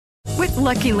With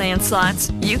Lucky Land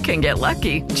Slots, you can get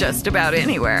lucky just about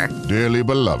anywhere. Dearly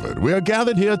beloved, we are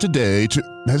gathered here today to...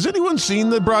 Has anyone seen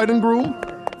the bride and groom?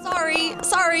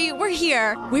 Sorry, we're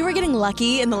here. We were getting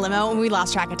lucky in the limo and we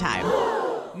lost track of time.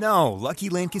 No, Lucky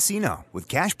Land Casino, with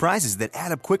cash prizes that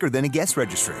add up quicker than a guest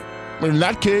registry. In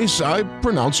that case, I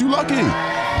pronounce you lucky.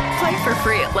 Play for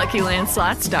free at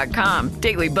LuckyLandSlots.com.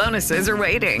 Daily bonuses are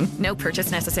waiting. No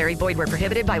purchase necessary. Void where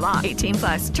prohibited by law.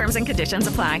 18+. Terms and conditions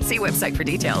apply. See website for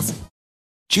details.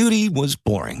 Judy was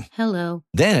boring. Hello.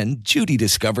 Then Judy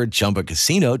discovered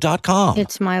ChumbaCasino.com.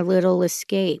 It's my little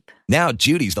escape. Now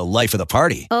Judy's the life of the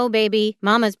party. Oh, baby,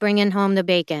 mama's bringing home the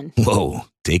bacon. Whoa,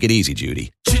 take it easy,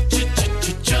 Judy.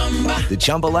 The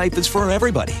Chumba life is for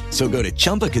everybody. So go to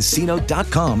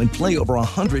ChumbaCasino.com and play over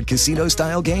 100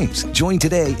 casino-style games. Join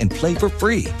today and play for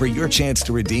free for your chance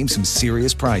to redeem some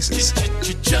serious prizes.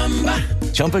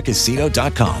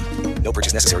 ChumbaCasino.com. No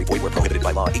purchase necessary. Void where prohibited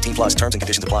by law. 18+. Terms and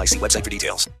conditions apply. See website for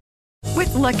details.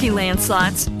 With Lucky Land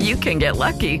Slots, you can get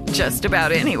lucky just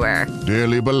about anywhere.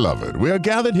 Dearly beloved, we are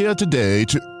gathered here today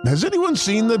to... Has anyone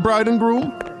seen the bride and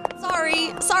groom?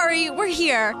 Sorry, we're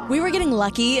here. We were getting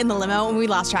lucky in the limo and we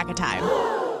lost track of time.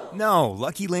 No,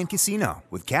 Lucky Land Casino,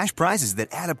 with cash prizes that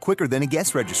add up quicker than a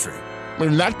guest registry.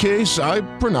 In that case, I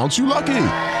pronounce you lucky.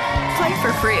 Play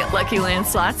for free at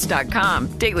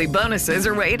LuckyLandSlots.com. Daily bonuses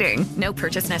are waiting. No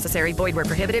purchase necessary. Void where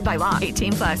prohibited by law.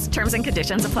 18+. Terms and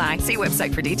conditions apply. See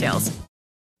website for details.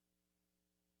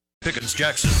 Pickens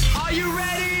Jackson. Are you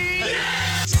ready?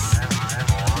 Yes!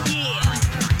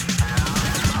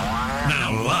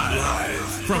 Now live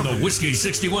from the Whiskey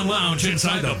 61 Lounge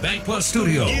inside the Bank Plus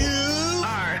studio. You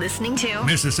are listening to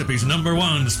Mississippi's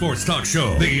 #1 sports talk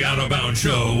show, The Out of Bounds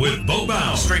Show with Bo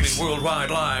Bounds. Streaming worldwide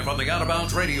live on the Out of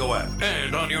Bounds radio app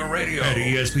and on your radio at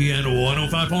ESPN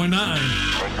 105.9.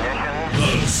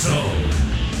 The Zone.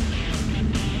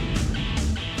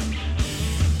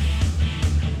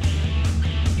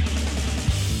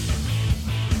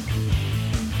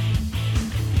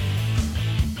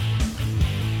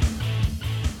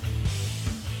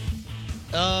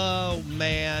 Oh,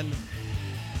 man.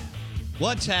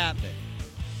 What's happening?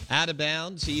 Out of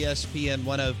Bounds, ESPN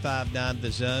 105.9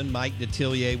 The Zone. Mike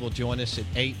Detillier will join us at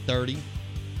 8:30.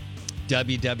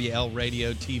 WWL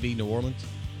Radio TV New Orleans.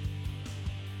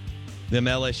 Them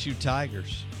LSU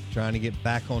Tigers trying to get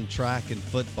back on track in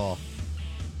football.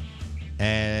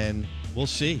 And we'll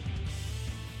see.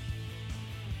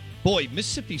 Boy,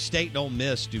 Mississippi State and Ole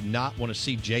Miss do not want to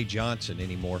see Jay Johnson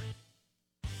anymore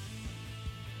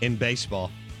in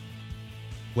baseball,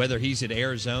 whether he's at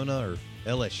Arizona or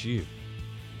LSU.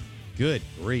 Good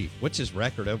grief. What's his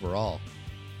record overall?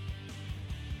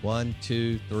 1,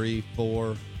 2, 3,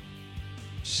 4,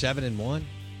 7-1.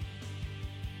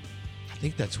 I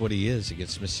think that's what he is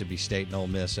against Mississippi State and Ole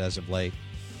Miss as of late.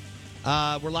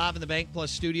 We're live in the Bank Plus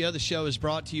studio. The show is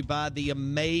brought to you by the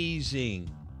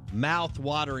amazing,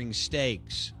 mouth-watering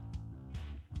steaks,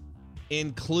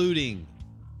 including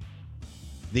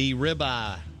the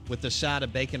ribeye with the side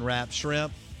of bacon-wrapped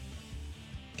shrimp.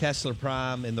 Kessler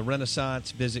Prime in the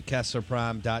Renaissance. Visit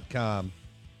KesslerPrime.com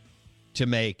to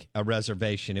make a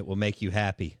reservation. It will make you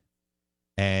happy.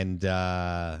 And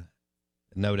no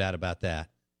doubt about that.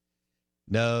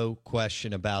 No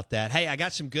question about that. Hey, I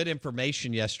got some good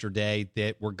information yesterday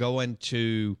that we're going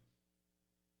to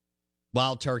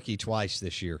Wild Turkey twice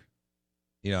this year.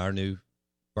 You know, our new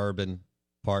bourbon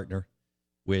partner,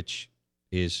 which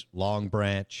is Long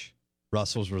Branch,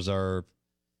 Russell's Reserve,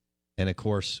 and, of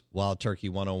course, Wild Turkey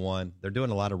 101. They're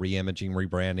doing a lot of reimaging,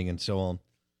 rebranding, and so on.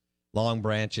 Long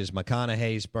Branch is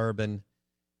McConaughey's bourbon.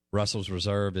 Russell's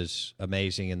Reserve is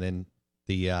amazing. And then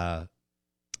the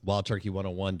Wild Turkey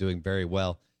 101 doing very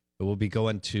well. But we'll be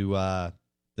going to the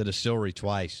distillery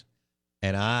twice.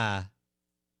 And I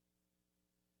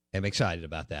am excited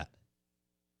about that.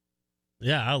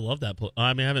 Yeah, I love that.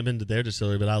 I mean, I haven't been to their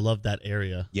distillery, but I love that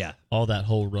area. Yeah. All that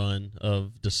whole run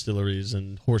of distilleries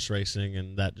and horse racing,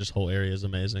 and that just whole area is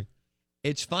amazing.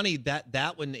 It's funny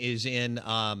that one is in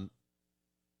that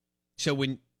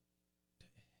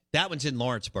one's in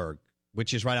Lawrenceburg,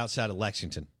 which is right outside of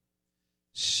Lexington.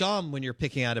 When you're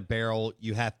picking out a barrel,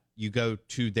 you go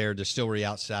to their distillery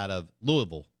outside of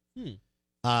Louisville.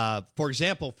 For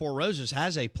example, Four Roses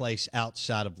has a place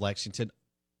outside of Lexington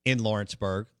in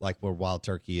Lawrenceburg, like where Wild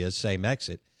Turkey is, same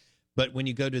exit. But when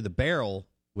you go to the barrel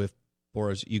with Four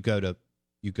Roses, you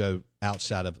go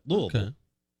outside of Louisville.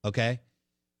 Okay?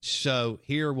 So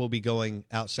here we'll be going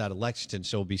outside of Lexington,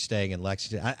 so we'll be staying in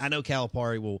Lexington. I know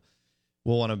Calipari will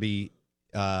want to be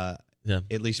at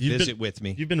least visit with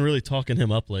me. You've been really talking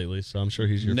him up lately, so I'm sure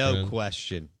he's your friend.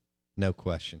 No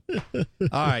question.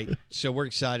 All right, so we're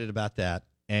excited about that,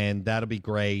 and that'll be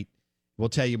great. we'll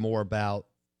tell you more about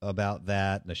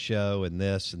that and the show and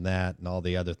this and that and all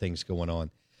the other things going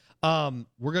on.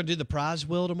 We're going to do the prize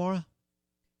wheel tomorrow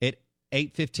at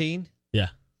 8:15. Yeah.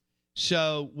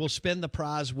 So we'll spin the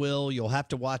prize wheel. You'll have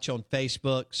to watch on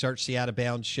Facebook, search the Out of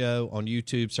Bounds Show. On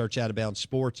YouTube, search Out of Bounds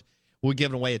Sports. We're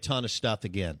giving away a ton of stuff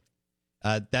again.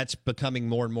 That's becoming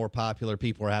more and more popular.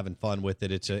 People are having fun with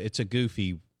it. It's a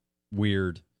goofy,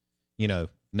 weird,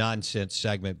 nonsense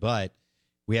segment, but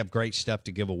we have great stuff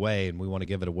to give away, and we want to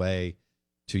give it away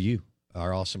to you,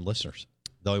 our awesome listeners.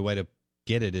 The only way to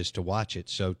get it is to watch it.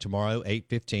 So tomorrow,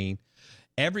 8:15.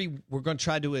 We're going to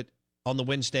try to do it on the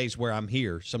Wednesdays where I'm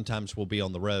here. Sometimes we'll be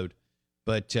on the road.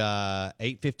 But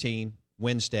 8:15,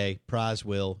 Wednesday, prize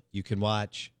wheel. You can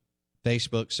watch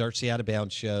Facebook, search the Out of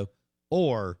Bounds Show,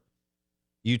 or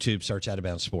YouTube, search Out of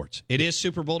Bounds Sports. It is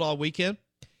Super Bulldog weekend.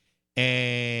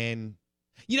 And,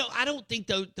 I don't think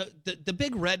the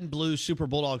big red and blue Super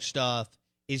Bulldog stuff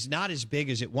is not as big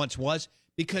as it once was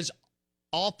because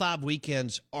all 5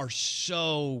 weekends are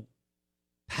so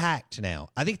packed now.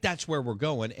 I think that's where we're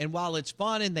going. And while it's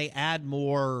fun and they add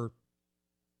more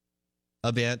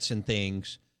events and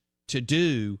things to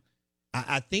do,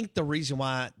 I think the reason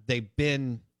why they've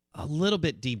been a little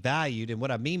bit devalued, and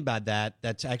what I mean by that,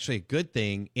 that's actually a good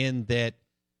thing, in that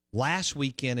last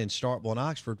weekend in Starkville and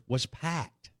Oxford was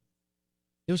packed.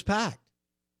 It was packed.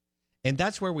 And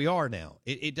that's where we are now.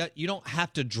 You don't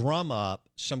have to drum up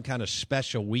some kind of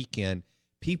special weekend.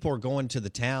 People are going to the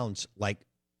towns like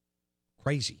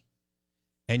crazy.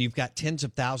 And you've got tens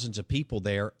of thousands of people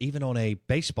there, even on a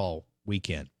baseball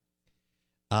weekend.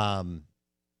 And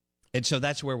so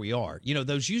that's where we are.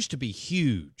 Those used to be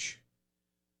huge.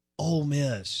 Ole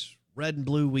Miss, red and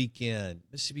blue weekend,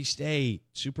 Mississippi State,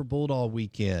 Super Bulldog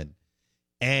weekend.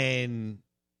 And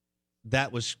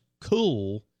that was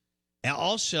cool. And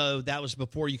also, that was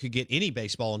before you could get any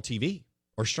baseball on TV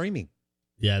or streaming.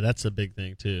 Yeah, that's a big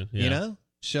thing too. Yeah.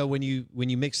 So when you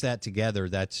mix that together,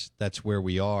 that's where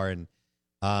we are. And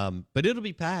but it'll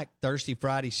be packed Thursday,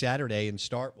 Friday, Saturday in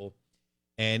Starkville.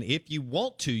 And if you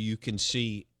want to, you can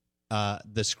see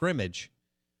the scrimmage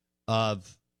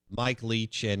of Mike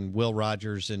Leach and Will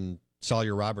Rogers and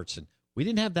Sawyer Robertson. We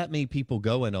didn't have that many people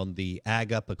going on the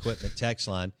Ag Up Equipment text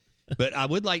line, but I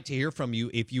would like to hear from you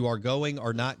if you are going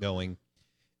or not going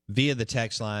via the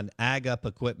text line. Ag Up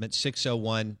Equipment,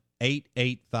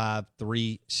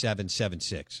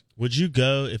 601-885-3776. Would you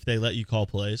go if they let you call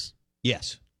plays?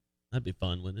 Yes. That'd be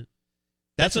fun, wouldn't it?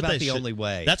 That's about the only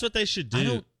way. That's what they should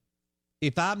do.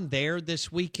 If I'm there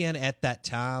this weekend at that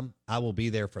time, I will be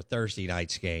there for Thursday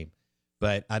night's game.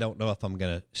 But I don't know if I'm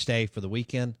going to stay for the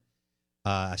weekend.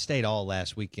 I stayed all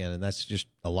last weekend, and that's just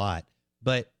a lot.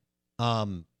 But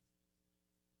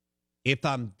if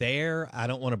I'm there, I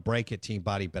don't want to break it, Team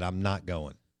Body, but I'm not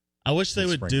going. I wish they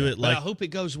would do it like. But I hope it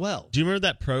goes well. Do you remember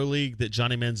that pro league that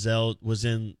Johnny Manziel was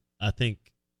in, I think,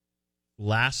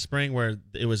 last spring, where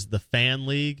it was the fan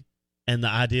league, and the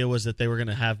idea was that they were going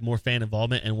to have more fan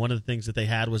involvement, and one of the things that they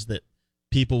had was that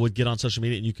people would get on social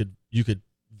media and you could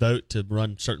vote to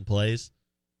run certain plays.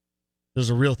 There's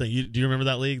a real thing. Do you remember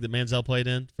that league that Manziel played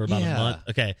in for about a month?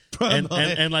 Okay.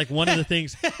 And like one of the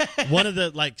things, one of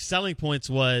the like selling points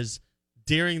was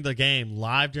during the game,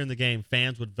 live during the game,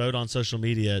 fans would vote on social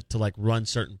media to like run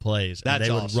certain plays. That's and they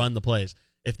awesome. would run the plays.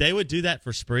 If they would do that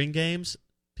for spring games,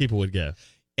 people would go.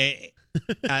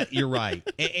 You're right.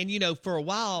 And for a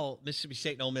while, Mississippi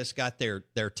State and Ole Miss got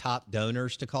their top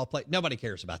donors to call play. Nobody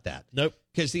cares about that. Nope.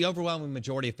 Because the overwhelming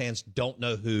majority of fans don't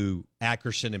know who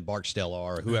Ackerson and Barksdale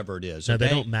are, or whoever it is. No, they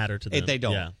don't matter to them. They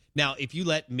don't. Yeah. Now, if you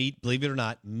let believe it or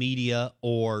not, media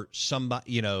or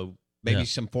somebody, maybe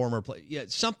some former play,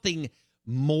 something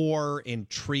more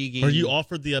intriguing. Or you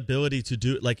offered the ability to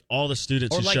do it, like all the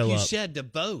students or who like show you up. said, to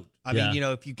vote. I mean,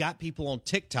 if you got people on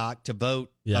TikTok to vote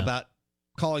about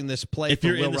calling this play If for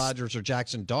you're in Will the- Rogers or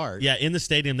Jackson Dart. Yeah, in the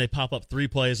stadium, they pop up 3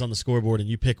 plays on the scoreboard, and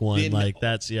you pick one. Then-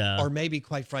 That's. Or maybe,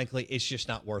 quite frankly, it's just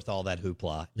not worth all that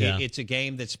hoopla. Yeah. It's a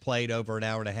game that's played over an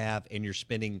hour and a half, and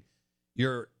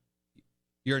you're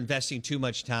investing too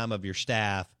much time of your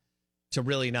staff to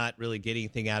really not really get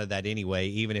anything out of that anyway,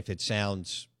 even if it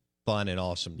sounds fun and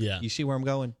awesome. Yeah. You see where I'm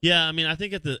going? Yeah, I mean, I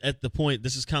think at the point,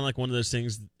 this is kind of like one of those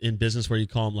things in business where you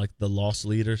call them like the loss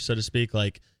leader, so to speak.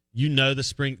 Like, the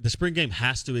spring game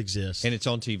has to exist, And it's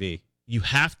on TV. you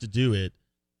have to do it,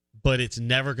 but it's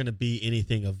never going to be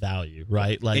anything of value,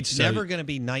 right? Like, It's never going to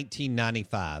be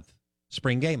 1995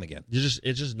 spring game again.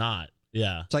 it's just not.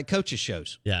 Yeah, It's like coaches'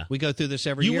 shows. yeah. We go through this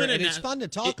every You year, win a and it's na- fun to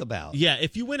talk about. Yeah,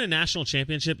 if you win a national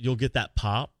championship, you'll get that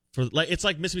pop for it's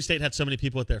like Mississippi State had so many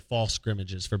people at their fall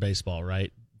scrimmages for baseball,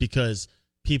 right? Because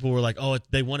people were like, "Oh,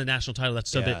 they won a national title. That's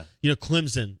so Yeah. big."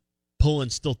 Clemson pulling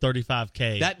still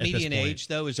 35K. That median age,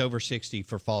 though, is over 60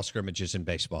 for fall scrimmages in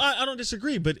baseball. I don't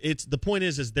disagree, but the point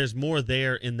is there's more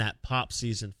there in that pop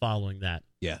season following that.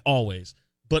 Yeah. Always.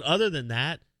 But other than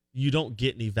that, you don't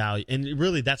get any value. And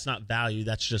really, that's not value.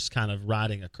 That's just kind of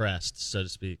riding a crest, so to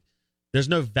speak. There's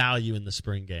no value in the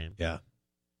spring game. Yeah.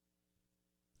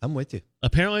 I'm with you.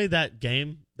 Apparently, that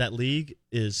league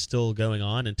is still going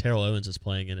on, and Terrell Owens is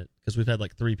playing in it because we've had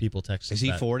like 3 people text us. Is he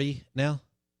that. 40 now?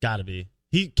 Gotta be.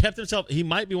 He kept himself. He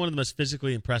might be one of the most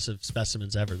physically impressive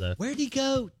specimens ever, though. Where'd he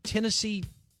go? Tennessee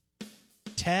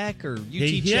Tech or UT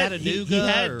Chattanooga? Chattanooga?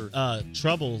 He had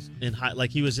troubles in high.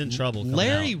 Like he was in trouble.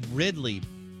 Larry Ridley.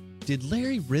 Did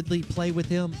Larry Ridley play with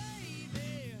him?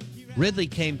 Ridley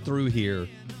came through here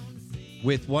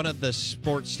with one of the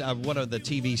one of the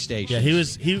TV stations. Yeah, he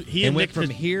was. He and went from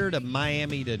here to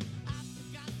Miami to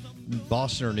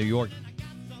Boston or New York.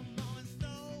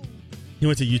 He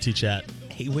went to UT Chat.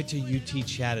 He went to UT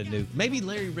Chattanooga. Maybe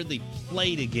Larry Ridley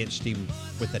played against him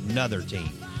with another team.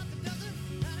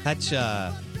 That's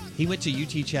he went to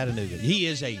UT Chattanooga. He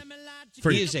is a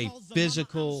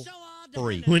physical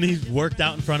freak. When he worked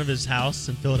out in front of his house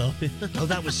in Philadelphia. Oh,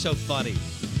 that was so funny.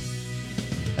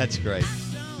 That's great.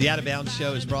 The Out of Bounds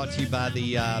Show is brought to you by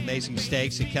the Amazing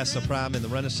Steaks at Kessler Prime in the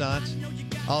Renaissance.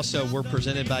 Also, we're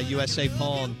presented by USA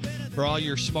Pawn. For all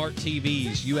your smart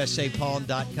TVs,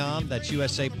 usapawn.com. That's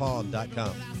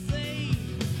usapawn.com.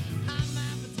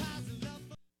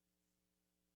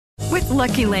 With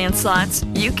Lucky Land Slots,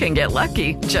 you can get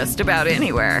lucky just about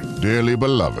anywhere. Dearly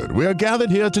beloved, we are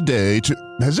gathered here today to...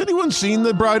 Has anyone seen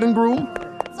the bride and groom?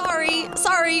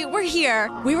 Sorry, we're here.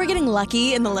 We were getting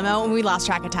lucky in the limo and we lost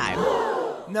track of time.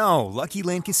 No, Lucky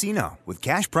Land Casino, with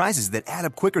cash prizes that add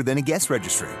up quicker than a guest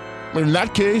registry. In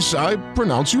that case, I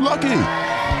pronounce you lucky.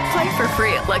 Play for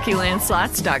free at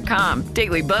LuckyLandSlots.com.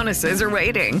 Daily bonuses are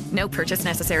waiting. No purchase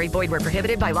necessary. Void where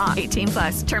prohibited by law.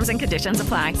 18+. Terms and conditions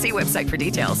apply. See website for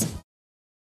details.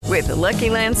 With the Lucky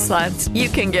Land Slots, you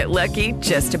can get lucky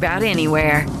just about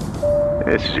anywhere.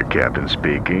 This is your captain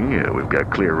speaking. We've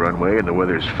got clear runway and the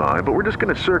weather's fine, but we're just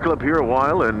going to circle up here a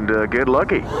while and get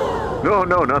lucky. No,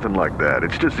 nothing like that.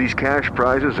 It's just these cash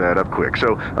prizes add up quick.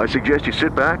 So I suggest you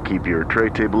sit back, keep your tray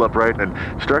table upright, and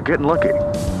start getting lucky.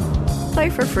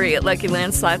 Play for free at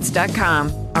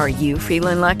LuckyLandSlots.com. Are you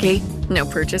feeling lucky? No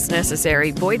purchase necessary.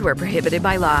 Void where prohibited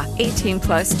by law.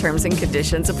 18+ terms and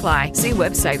conditions apply. See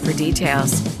website for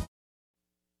details.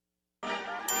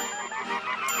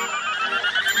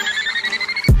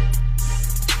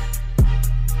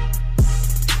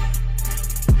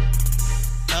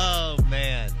 Oh,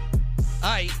 man.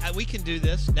 All right, we can do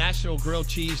this. National Grilled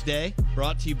Cheese Day,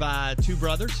 brought to you by Two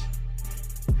Brothers.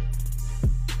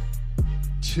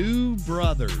 Two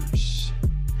Brothers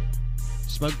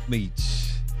Smoked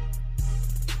Meats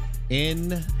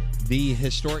in the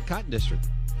historic Cotton District,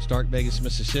 Stark Vegas,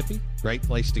 Mississippi. Great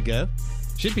place to go.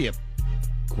 Should be a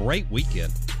great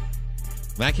weekend.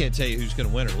 I can't tell you who's going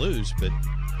to win or lose, but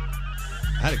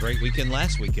I had a great weekend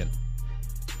last weekend.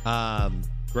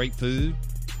 Great food.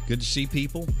 Good to see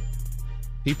people.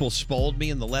 People spoiled me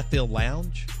in the left field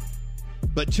lounge.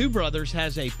 But Two Brothers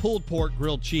has a pulled pork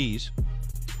grilled cheese,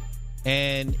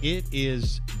 and it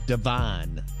is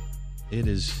divine. It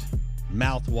is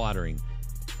mouth-watering.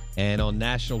 And on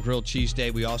National Grilled Cheese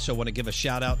Day, we also want to give a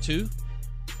shout-out to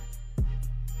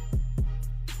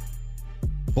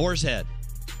Boar's Head.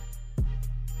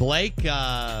 Blake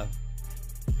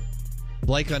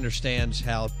understands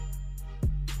how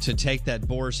to take that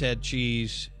Boar's Head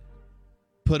cheese,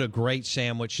 put a great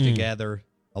sandwich together,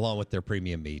 along with their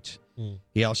premium meats.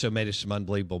 He also made us some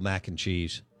unbelievable mac and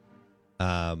cheese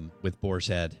with Boar's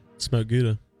Head. Smoked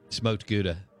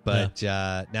Gouda. But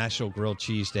National Grilled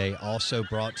Cheese Day also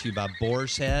brought to you by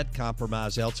Boar's Head.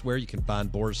 Compromise elsewhere. You can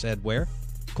find Boar's Head where?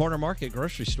 Corner Market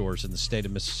grocery stores in the state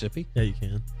of Mississippi. Yeah, you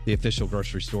can. The official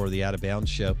grocery store of the Out of Bounds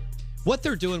Show. What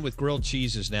they're doing with grilled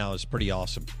cheeses now is pretty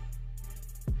awesome.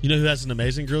 You know who has an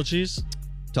amazing grilled cheese?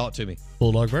 Talk to me.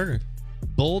 Bulldog Burger.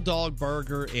 Bulldog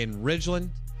Burger in Ridgeland,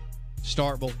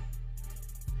 Starkville,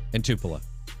 and Tupelo.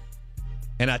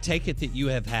 And I take it that you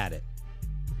have had it.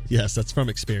 Yes, that's from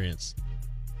experience.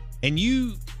 And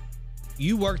you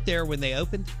worked there when they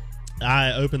opened?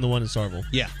 I opened the one in Starkville.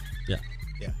 Yeah.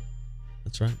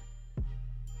 That's right.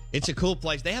 It's a cool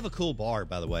place. They have a cool bar,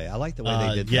 by the way. I like the way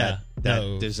they did that.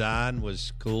 That design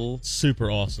was cool. Super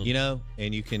awesome. You know,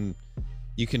 and you can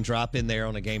drop in there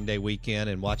on a game day weekend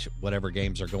and watch whatever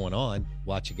games are going on.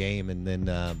 Watch a game and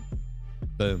then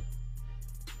boom.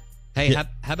 Hey,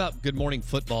 how about Good Morning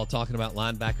Football talking about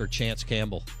linebacker Chance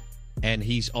Campbell? And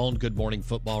he's on Good Morning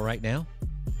Football right now,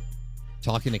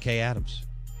 talking to Kay Adams.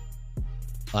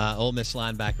 Ole Miss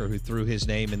linebacker who threw his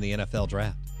name in the NFL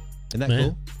draft. Isn't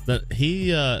that cool?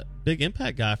 He big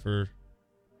impact guy for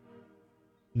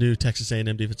new Texas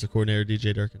A&M defensive coordinator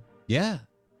DJ Durkin. Yeah,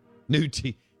 new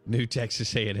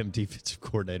Texas A&M defensive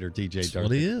coordinator DJ That's Durkin.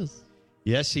 what he is.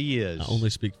 Yes, he is. I only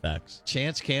speak facts.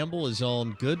 Chance Campbell is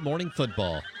on Good Morning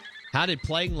Football. How did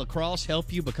playing lacrosse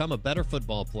help you become a better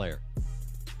football player?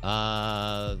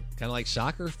 Kind of like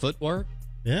soccer, footwork.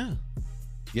 Yeah.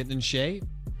 Getting in shape,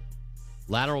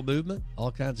 lateral movement,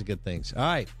 all kinds of good things. All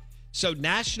right. So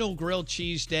National Grilled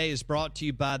Cheese Day is brought to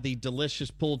you by the delicious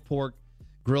pulled pork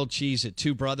grilled cheese at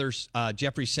Two Brothers.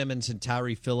 Jeffrey Simmons and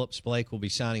Tyree Phillips Blake will be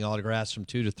signing autographs from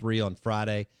 2 to 3 on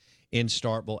Friday in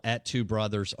Starkville at Two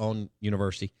Brothers on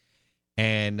University.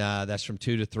 And that's from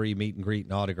 2 to 3, meet and greet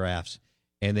and autographs.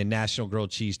 And then National Grilled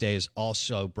Cheese Day is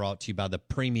also brought to you by the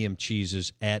premium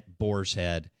cheeses at Boar's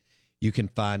Head. You can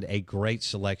find a great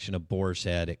selection of Boar's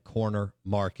Head at corner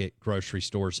market grocery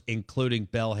stores, including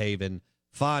Belhaven,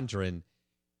 Fondren,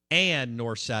 and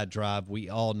Northside Drive. We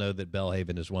all know that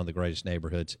Belhaven is one of the greatest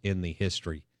neighborhoods in the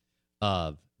history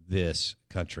of this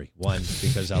country. One,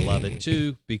 because I love it.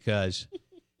 Two, because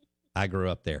I grew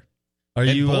up there.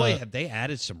 Have they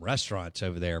added some restaurants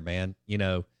over there, man. You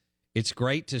know, it's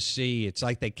great to see. It's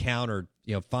like they countered.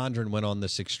 You know, Fondren went on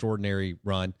this extraordinary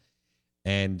run,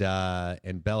 and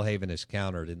Belhaven has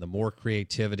countered. And the more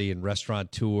creativity and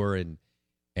restaurateur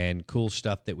and cool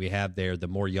stuff that we have there, the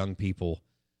more young people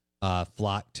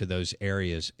flock to those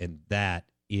areas, and that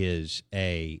is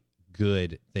a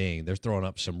good thing. They're throwing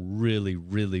up some really,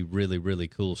 really, really, really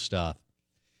cool stuff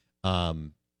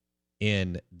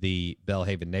in the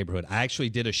Belhaven neighborhood. I actually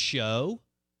did a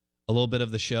little bit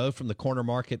of the show from the Corner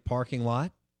Market parking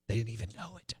lot. They didn't even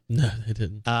know it. No, they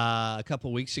didn't. A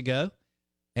couple weeks ago.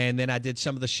 And then I did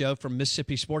some of the show from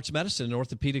Mississippi Sports Medicine and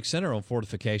Orthopedic Center on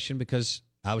Fortification because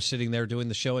I was sitting there doing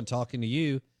the show and talking to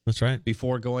you. That's right.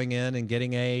 Before going in and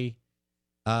getting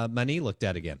my knee looked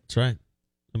at again. That's right.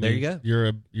 I mean, there you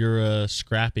go. You're a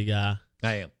scrappy guy.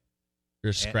 I am.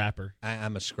 You're a scrapper.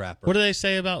 I'm a scrapper. What do they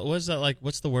say about, what is that like?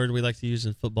 What's the word we like to use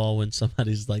in football when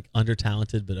somebody's like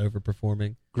under-talented but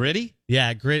overperforming? Gritty?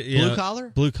 Yeah, gritty. Blue collar?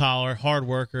 Blue collar, hard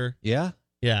worker. Yeah?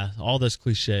 Yeah, all those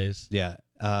cliches. Yeah.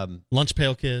 Lunch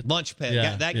pail kid. Lunch pail.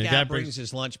 Yeah, that guy brings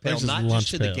his lunch pail, not just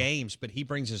to the games, but he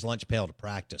brings his lunch pail to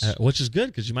practice. Which is good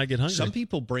because you might get hungry. Some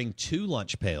people bring 2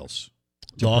 lunch pails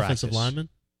The to practice. offensive lineman?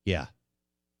 Yeah.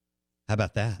 How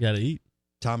about that? You got to eat.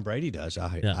 Tom Brady does. I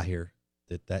hear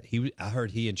I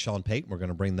heard he and Sean Payton were going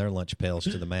to bring their lunch pails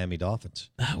to the Miami Dolphins.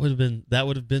 That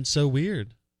would have been so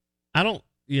weird. I don't,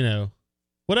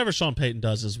 whatever Sean Payton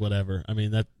does is whatever. I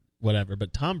mean, whatever.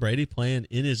 But Tom Brady playing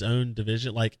in his own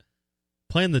division, like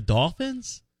playing the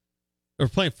Dolphins or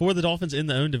playing for the Dolphins in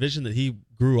the own division that he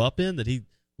grew up in, that he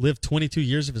lived 22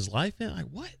 years of his life in. Like,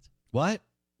 what? What?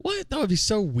 That would be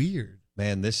so weird.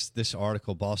 Man, this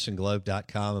article,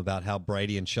 BostonGlobe.com, about how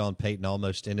Brady and Sean Payton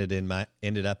almost ended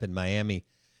up in Miami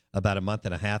about a month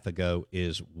and a half ago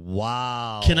is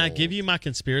wow. Can I give you my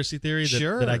conspiracy theory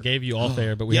that I gave you off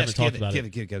air, but we haven't talked about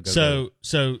it? Go.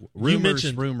 So rumors, you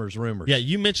mentioned rumors. Yeah,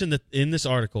 you mentioned that in this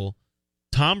article,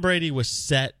 Tom Brady was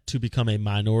set to become a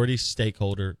minority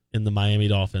stakeholder in the Miami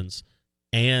Dolphins,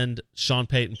 and Sean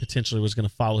Payton potentially was going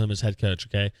to follow him as head coach,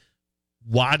 okay?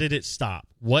 Why did it stop?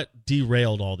 What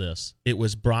derailed all this? It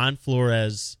was Brian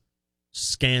Flores'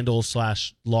 scandal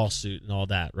 / lawsuit and all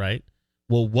that, right?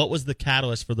 Well, what was the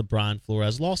catalyst for the Brian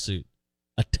Flores lawsuit?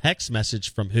 A text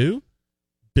message from who?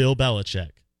 Bill Belichick.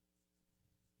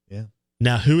 Yeah.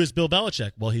 Now, who is Bill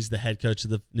Belichick? Well, he's the head coach of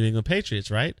the New England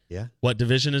Patriots, right? Yeah. What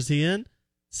division is he in?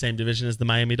 Same division as the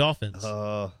Miami Dolphins.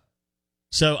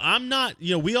 So I'm not,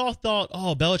 we all thought,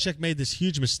 Belichick made this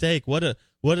huge mistake. What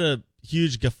a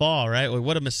huge guffaw, right?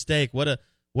 What a mistake. What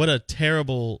a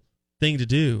terrible thing to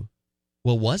do.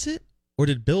 Well, was it? Or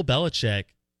did Bill Belichick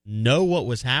know what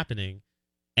was happening,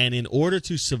 and in order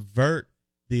to subvert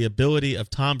the ability of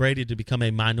Tom Brady to become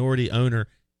a minority owner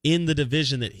in the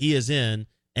division that he is in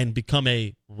and become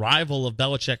a rival of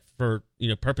Belichick for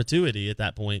perpetuity at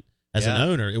that point as an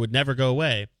owner, it would never go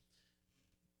away.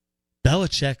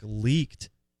 Belichick leaked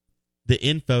the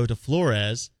info to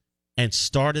Flores and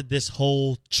started this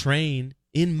whole train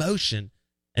in motion.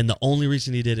 And the only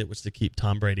reason he did it was to keep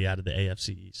Tom Brady out of the AFC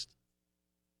East.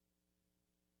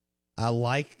 I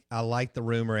like the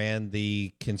rumor and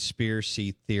the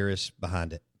conspiracy theorists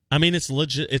behind it. I mean, it's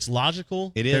legit. It's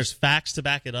logical. It is. There's facts to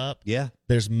back it up. Yeah.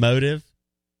 There's motive.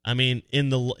 I mean, in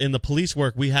the police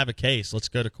work, we have a case. Let's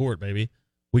go to court, baby.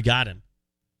 We got him.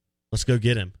 Let's go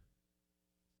get him.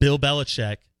 Bill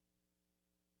Belichick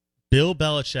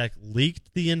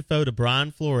leaked the info to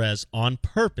Brian Flores on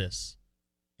purpose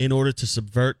in order to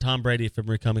subvert Tom Brady from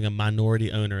becoming a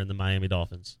minority owner in the Miami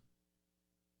Dolphins.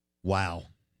 Wow.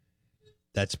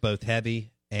 That's both heavy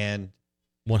and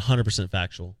 100%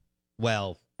 factual.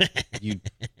 Well,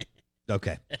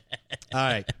 okay. All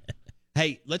right.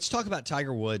 Hey, let's talk about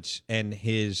Tiger Woods and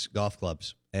his golf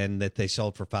clubs and that they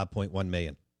sold for $5.1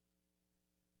 million.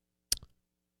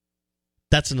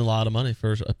 That's a lot of money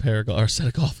for a pair of or a set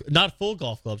of golf. Not full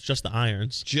golf clubs, just the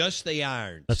irons. Just the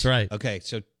irons. That's right. Okay,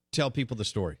 so tell people the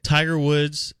story. Tiger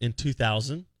Woods in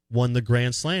 2000 won the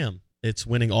Grand Slam. It's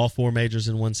winning all 4 majors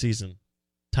in one season.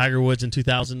 Tiger Woods in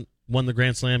 2000 won the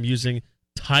Grand Slam using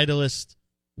Titleist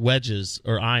wedges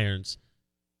or irons.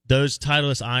 Those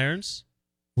Titleist irons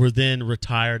were then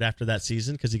retired after that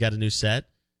season because he got a new set.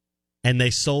 And they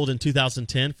sold in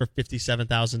 2010 for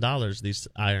 $57,000, these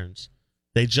irons.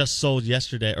 They just sold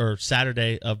yesterday or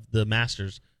Saturday of the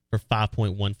Masters for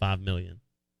 $5.15 million.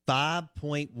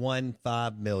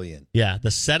 $5.15 million. Yeah,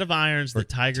 the set of irons that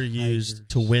Tiger used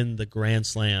to win the Grand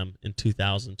Slam in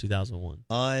 2000, 2001.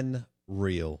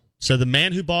 Unreal. So the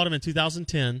man who bought them in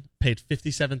 2010 paid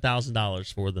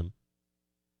 $57,000 for them.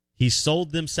 He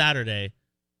sold them Saturday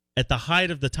at the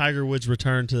height of the Tiger Woods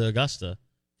return to Augusta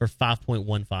for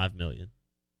 $5.15 million.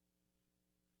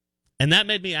 And that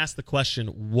made me ask the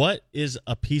question, what is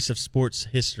a piece of sports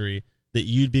history that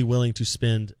you'd be willing to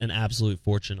spend an absolute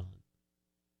fortune on?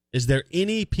 Is there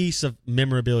any piece of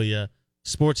memorabilia,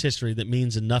 sports history, that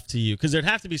means enough to you? Because there'd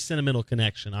have to be sentimental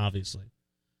connection, obviously,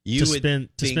 to spend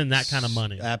that kind of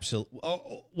money. Absolutely.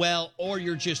 Well, or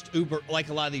you're just uber, like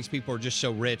a lot of these people are just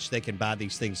so rich they can buy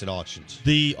these things at auctions.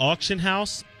 The auction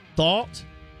house thought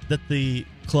that the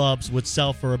clubs would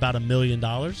sell for about $1 million.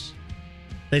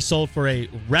 They sold for a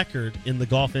record in the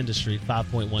golf industry,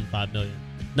 $5.15 million.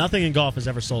 Nothing in golf has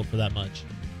ever sold for that much.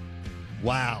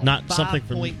 Wow. Not something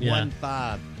from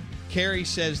 5.15. Carrie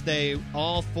says they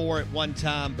all 4 at one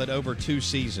time, but over 2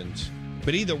 seasons.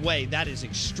 But either way, that is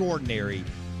extraordinary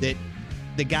that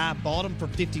the guy bought them for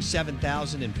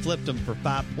 $57,000 and flipped them for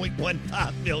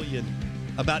 $5.15 million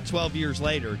about 12 years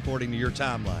later, according to your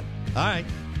timeline. All right.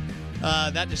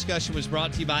 That discussion was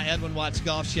brought to you by Edwin Watts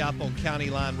Golf Shop on County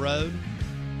Line Road.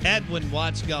 Edwin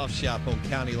Watts Golf Shop on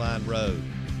County Line Road.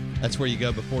 That's where you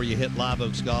go before you hit Live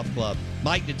Oaks Golf Club.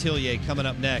 Mike Detillier coming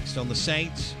up next on the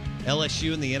Saints,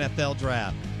 LSU, and the NFL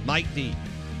Draft. Mike D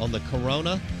on the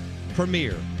Corona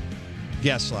Premier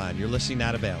Guest Line. You're listening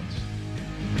Out of Bounds.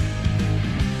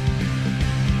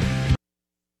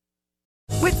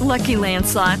 With Lucky Land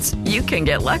Slots, you can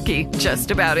get lucky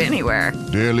just about anywhere.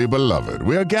 Dearly beloved,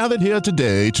 we are gathered here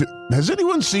today to... Has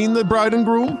anyone seen the bride and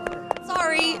groom?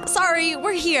 Sorry,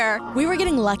 we're here. We were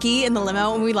getting lucky in the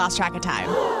limo and we lost track of time.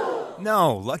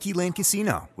 No, Lucky Land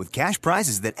Casino, with cash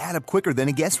prizes that add up quicker than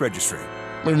a guest registry.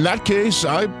 In that case,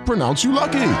 I pronounce you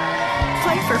lucky.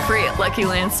 Play for free at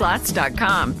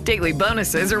LuckyLandSlots.com. Daily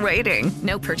bonuses are waiting.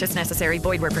 No purchase necessary.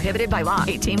 Void where prohibited by law.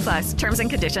 18+. Terms and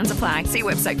conditions apply. See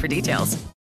website for details.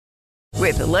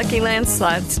 With the Lucky Land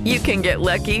Slots, you can get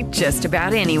lucky just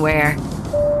about anywhere.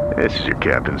 This is your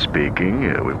captain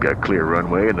speaking. We've got clear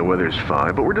runway and the weather's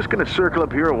fine, but we're just going to circle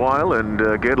up here a while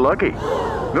and get lucky.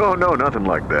 No, nothing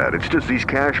like that. It's just these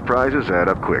cash prizes add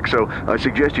up quick. So I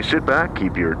suggest you sit back,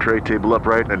 keep your tray table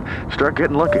upright, and start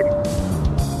getting lucky.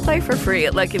 Play for free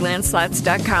at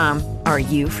LuckyLandSlots.com. Are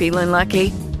you feeling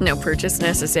lucky? No purchase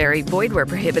necessary. Void where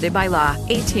prohibited by law.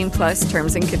 18+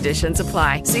 terms and conditions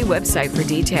apply. See website for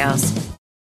details.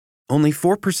 Only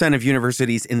 4% of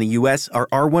universities in the U.S. are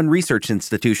R1 research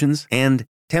institutions, and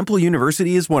Temple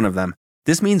University is one of them.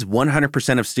 This means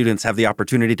 100% of students have the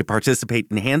opportunity to participate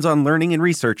in hands-on learning and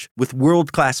research with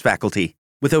world-class faculty.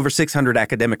 With over 600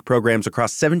 academic programs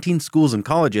across 17 schools and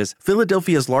colleges,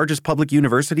 Philadelphia's largest public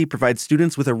university provides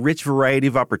students with a rich variety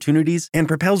of opportunities and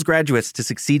propels graduates to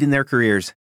succeed in their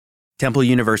careers. Temple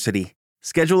University.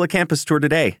 Schedule a campus tour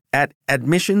today at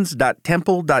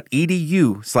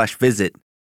admissions.temple.edu/visit.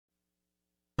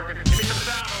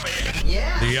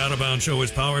 The Out of Bounds Show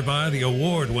is powered by the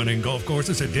award-winning golf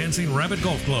courses at Dancing Rabbit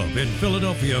Golf Club in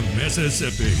Philadelphia,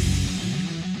 Mississippi.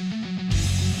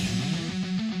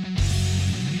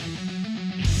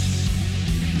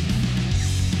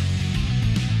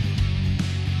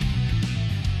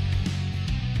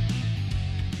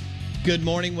 Good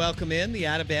morning. Welcome in. The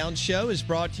Out of Bounds Show is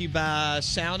brought to you by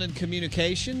Sound and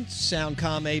Communications,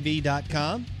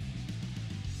 soundcomav.com,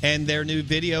 and their new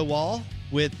video wall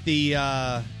with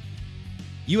the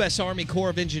U.S. Army Corps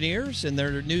of Engineers and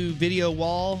their new video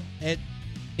wall at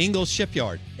Ingalls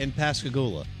Shipyard in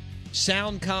Pascagoula.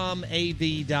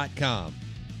 Soundcomav.com.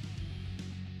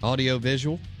 Audio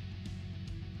visual.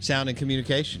 Sound and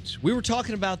Communications. We were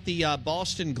talking about the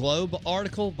Boston Globe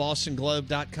article,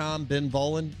 bostonglobe.com, Ben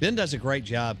Volen. Ben does a great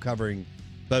job covering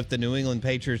both the New England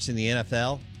Patriots and the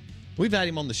NFL. We've had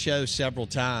him on the show several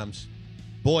times.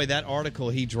 Boy, that article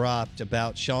he dropped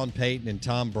about Sean Payton and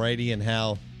Tom Brady and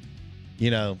how,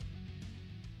 it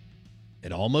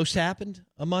almost happened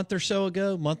a month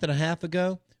and a half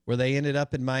ago, where they ended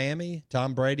up in Miami.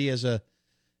 Tom Brady as a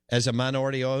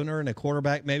minority owner and a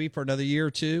quarterback maybe for another year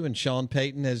or two, and Sean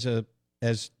Payton as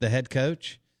the head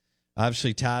coach.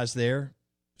 Obviously ties there.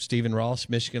 Stephen Ross,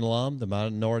 Michigan alum, the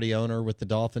minority owner with the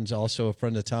Dolphins, also a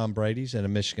friend of Tom Brady's and a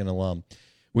Michigan alum.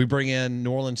 We bring in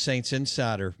New Orleans Saints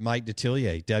insider Mike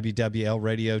Detillier, WWL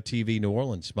Radio TV New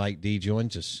Orleans. Mike D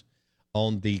joins us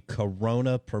on the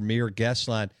Corona Premier Guest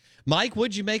Line. Mike,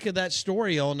 what'd you make of that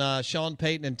story on Sean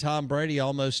Payton and Tom Brady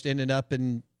almost ending up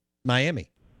in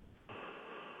Miami?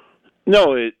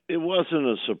 No, it wasn't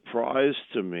a surprise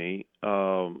to me.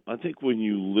 I think when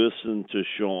you listen to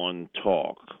Sean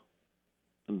talk,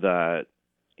 that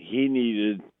he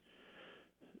needed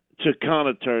to kind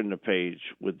of turn the page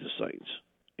with the Saints.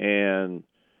 And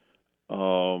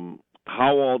how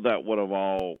all that would have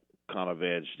all kind of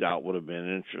edged out would have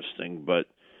been interesting. But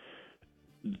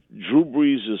Drew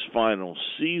Brees' final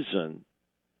season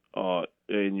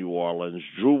in New Orleans,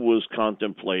 Drew was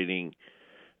contemplating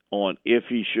on if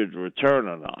he should return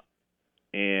or not.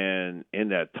 And in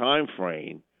that time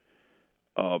frame,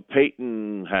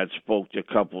 Peyton had spoke a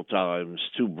couple times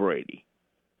to Brady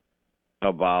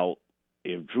about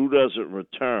if Drew doesn't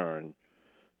return,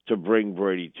 to bring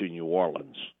Brady to New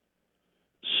Orleans.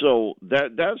 So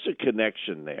that's a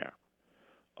connection there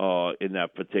in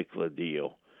that particular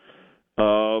deal.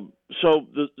 So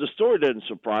the story doesn't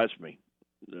surprise me,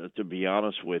 to be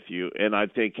honest with you. And I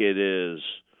think it is,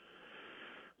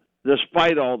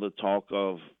 despite all the talk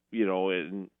of,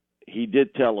 and he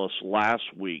did tell us last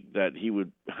week that he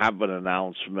would have an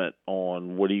announcement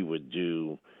on what he would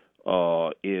do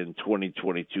in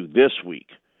 2022 this week,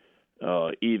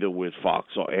 either with Fox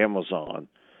or Amazon,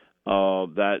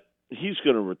 that he's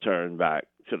going to return back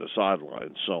to the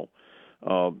sidelines. So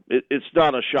it's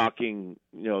not a shocking,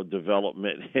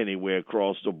 development anywhere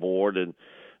across the board. And,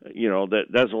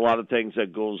 there's a lot of things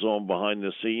that goes on behind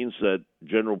the scenes that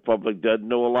general public doesn't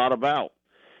know a lot about.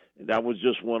 And that was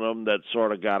just one of them that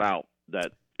sort of got out,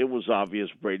 that it was obvious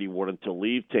Brady wanted to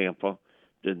leave Tampa,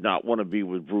 did not want to be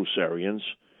with Bruce Arians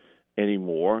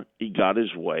anymore. He got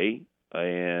his way,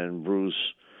 and Bruce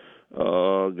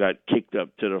got kicked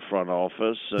up to the front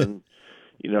office, and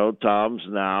Tom's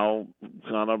now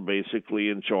kind of basically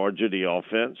in charge of the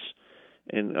offense,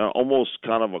 and almost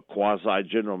kind of a quasi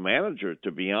general manager,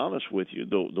 to be honest with you,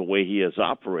 the way he has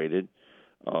operated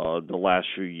the last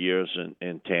few years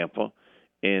in Tampa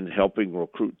and helping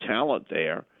recruit talent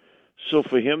there. So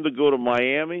for him to go to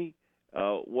Miami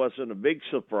wasn't a big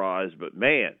surprise, but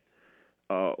man,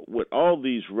 with all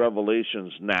these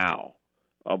revelations now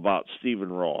about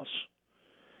Stephen Ross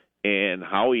and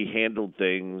how he handled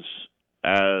things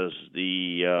as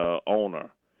the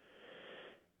owner,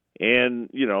 and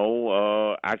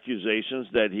accusations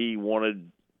that he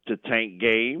wanted to tank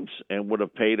games and would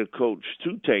have paid a coach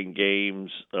to tank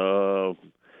games,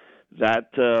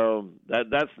 that's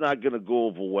not going to go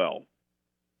over well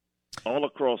all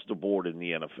across the board in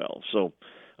the NFL. So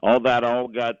all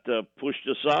got pushed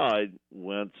aside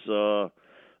once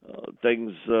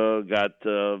things got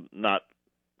not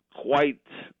quite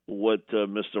what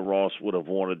Mr. Ross would have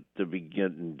wanted to be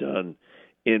getting done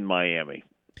in Miami.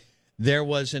 There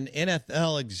was an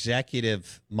NFL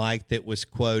executive, Mike, that was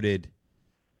quoted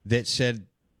that said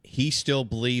he still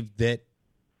believed that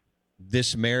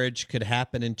this marriage could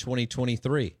happen in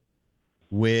 2023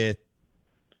 with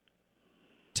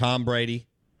Tom Brady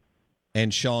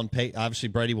and Sean Payton. Obviously,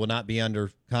 Brady will not be under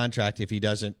contract if he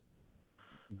doesn't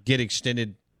get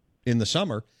extended in the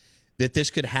summer, that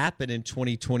this could happen in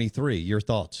 2023. Your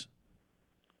thoughts?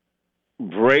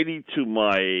 Brady to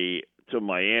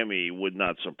Miami would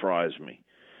not surprise me,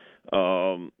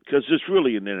 because it's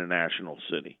really an international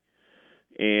city,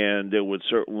 and it would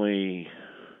certainly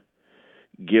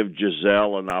give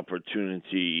Gisele an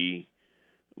opportunity,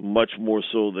 much more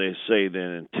so they say than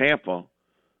in Tampa,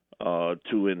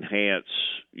 to enhance,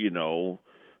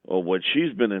 what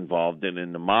she's been involved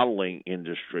in the modeling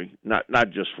industry, not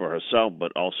just for herself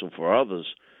but also for others,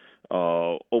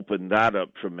 opened that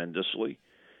up tremendously.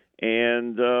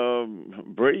 And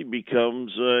Brady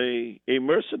becomes a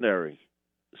mercenary,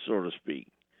 so to speak.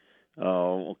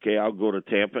 Okay, I'll go to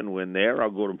Tampa and win there. I'll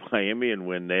go to Miami and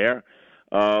win there.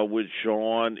 With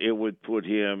Sean, it would put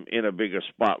him in a bigger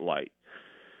spotlight.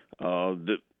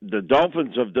 The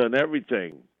Dolphins have done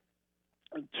everything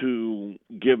to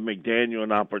give McDaniel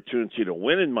an opportunity to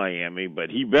win in Miami, but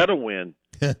he better win,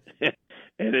 and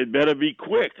it better be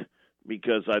quick,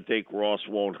 because I think Ross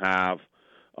won't have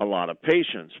a lot of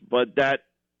patience. But that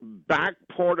back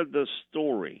part of the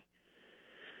story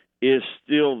is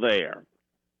still there,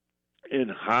 in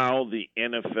how the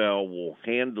NFL will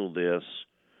handle this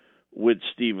with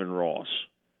Stephen Ross,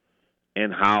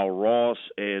 and how Ross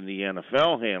and the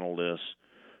NFL handle this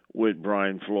with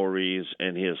Brian Flores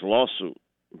and his lawsuit,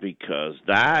 because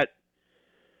that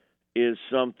is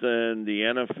something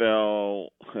the NFL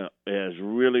has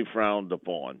really frowned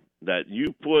upon, that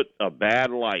you put a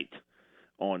bad light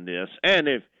on this. And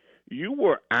if you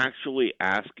were actually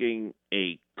asking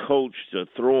a coach to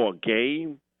throw a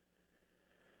game,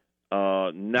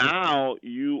 now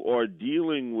you are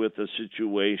dealing with a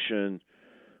situation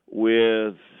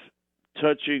with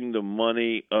touching the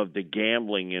money of the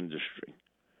gambling industry,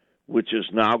 which has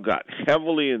now got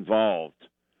heavily involved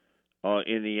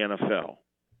in the NFL,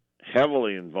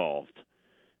 heavily involved,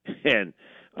 and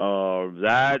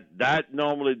that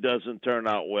normally doesn't turn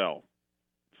out well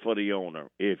for the owner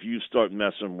if you start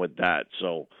messing with that.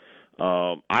 So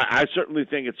I certainly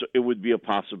think it would be a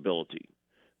possibility.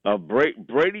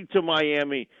 Brady to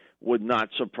Miami would not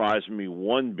surprise me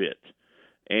one bit.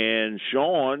 And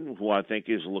Sean, who I think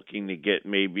is looking to get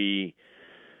maybe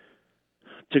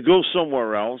to go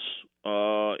somewhere else,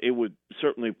 it would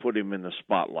certainly put him in the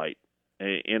spotlight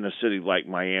in a city like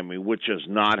Miami, which has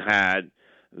not had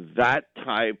that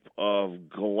type of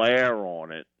glare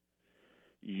on it.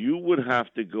 You would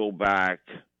have to go back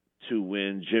to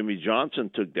when Jimmy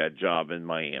Johnson took that job in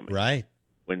Miami. Right.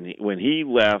 When he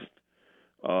left,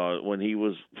 when he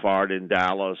was fired in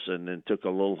Dallas and then took a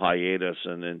little hiatus,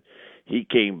 and then he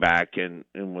came back and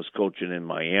was coaching in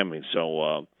Miami.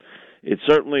 So it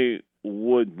certainly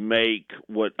would make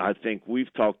what I think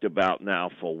we've talked about now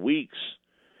for weeks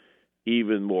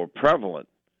even more prevalent,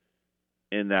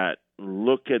 in that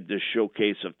look at the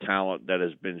showcase of talent that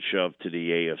has been shoved to the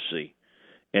AFC.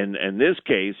 And in this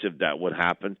case, if that would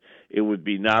happen, it would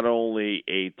be not only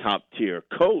a top-tier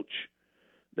coach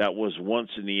that was once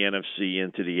in the NFC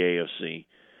into the AFC,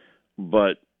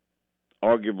 but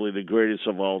arguably the greatest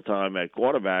of all time at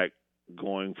quarterback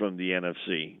going from the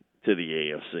NFC to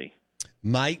the AFC.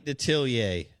 Mike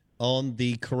Detillier on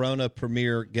the Corona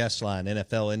Premier Guest Line,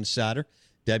 NFL Insider,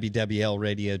 WWL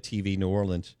Radio TV New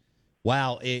Orleans.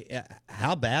 Wow,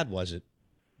 how bad was it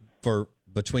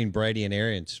between Brady and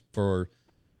Arians for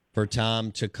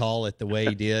Tom to call it the way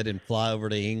he did and fly over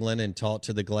to England and talk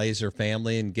to the Glazer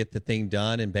family and get the thing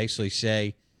done and basically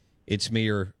say, it's me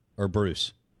or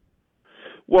Bruce?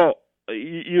 Well,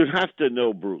 you'd have to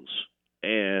know Bruce,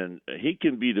 and he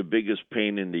can be the biggest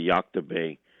pain in the Yakta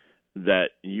Bay that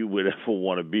you would ever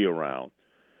want to be around.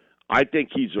 I think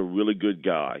he's a really good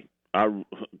guy.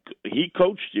 He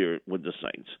coached here with the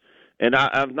Saints, and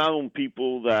I've known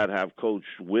people that have coached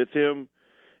with him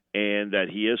and that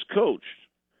he has coached.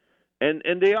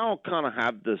 And they all kind of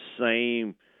have the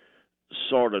same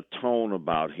sort of tone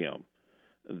about him,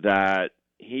 that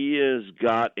he has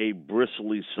got a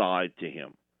bristly side to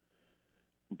him,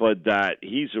 but that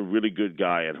he's a really good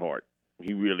guy at heart.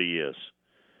 He really is.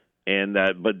 And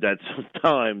but that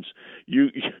sometimes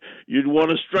you'd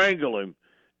want to strangle him.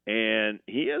 And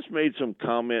he has made some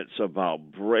comments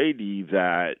about Brady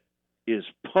that is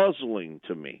puzzling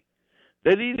to me,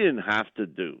 that he didn't have to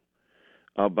do.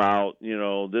 About,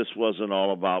 this wasn't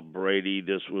all about Brady.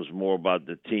 This was more about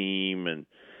the team. And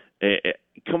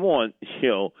come on,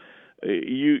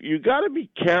 you got to be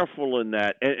careful in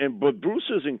that. But Bruce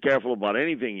isn't careful about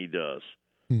anything he does.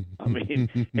 I mean,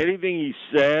 anything he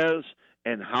says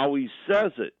and how he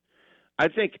says it. I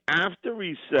think after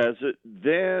he says it,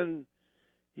 then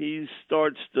he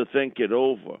starts to think it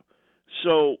over.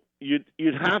 So you'd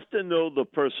have to know the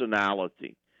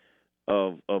personality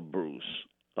of Bruce.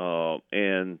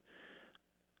 And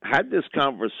had this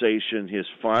conversation his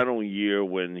final year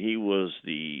when he was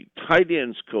the tight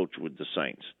ends coach with the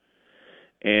Saints.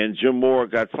 And Jim Mora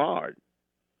got fired.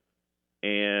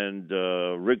 And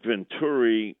Rick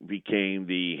Venturi became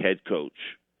the head coach,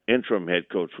 interim head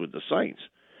coach with the Saints.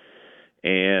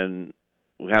 And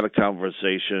we had a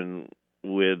conversation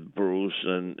with Bruce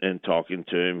and talking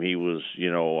to him. He was,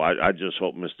 I just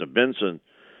hope Mr. Benson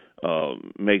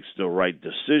makes the right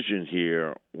decision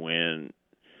here, when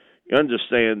you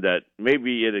understand that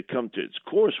maybe it had come to its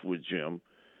course with Jim,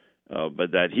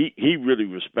 but that he really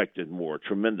respected Moore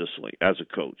tremendously as a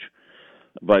coach.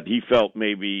 But he felt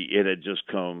maybe it had just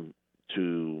come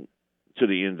to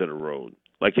the end of the road,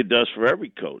 like it does for every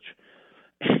coach.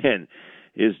 And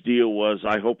his deal was,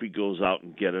 I hope he goes out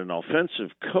and get an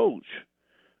offensive coach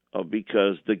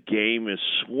because the game is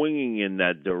swinging in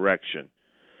that direction.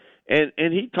 And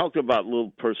he talked about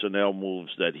little personnel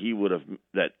moves that he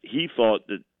thought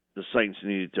that the Saints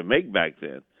needed to make back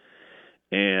then.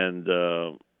 And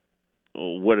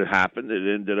what had happened,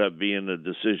 it ended up being a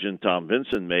decision Tom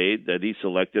Vinson made that he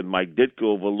selected Mike Ditka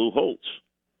over Lou Holtz.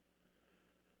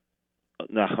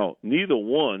 Now, neither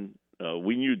one,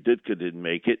 we knew Ditka didn't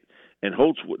make it, and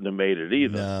Holtz wouldn't have made it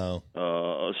either.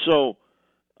 No. So,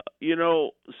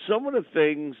 some of the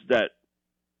things that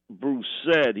Bruce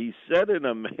said, he said in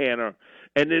a manner,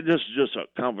 and this is just a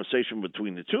conversation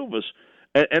between the two of us,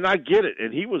 and I get it,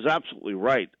 and he was absolutely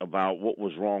right about what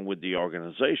was wrong with the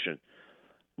organization.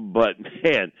 But,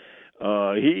 man,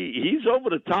 he's over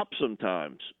the top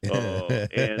sometimes.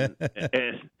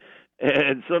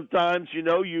 And sometimes,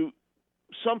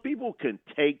 some people can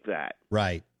take that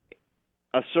right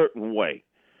a certain way,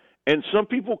 and some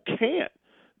people can't.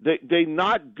 They're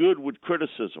not good with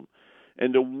criticism.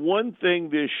 And the one thing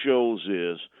this shows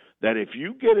is that if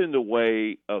you get in the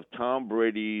way of Tom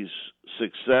Brady's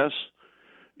success,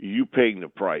 you paying the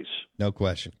price. No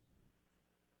question.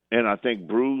 And I think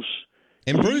Bruce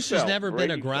has never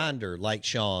been a grinder like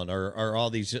Sean or all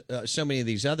these so many of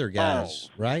these other guys,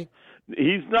 right?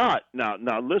 He's not.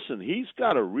 Now listen, he's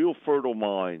got a real fertile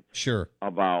mind. Sure.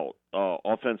 About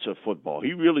offensive football.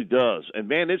 He really does. And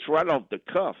man, it's right off the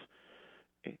cuff.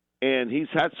 And he's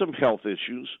had some health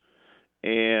issues.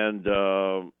 And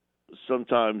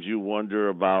sometimes you wonder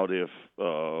about if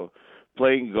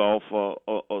playing golf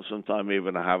or sometime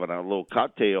even having a little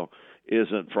cocktail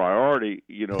isn't priority,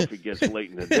 if it gets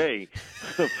late in the day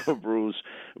for Bruce.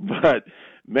 But,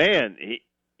 man,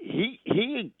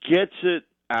 he gets it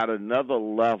at another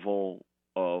level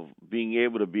of being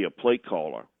able to be a play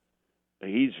caller.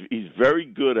 He's very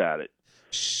good at it.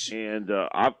 And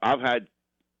I've had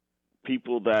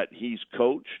people that he's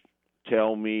coached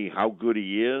tell me how good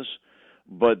he is,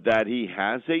 but that he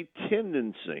has a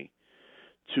tendency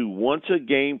to, once a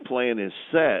game plan is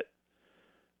set,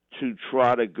 to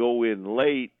try to go in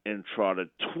late and try to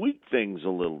tweak things a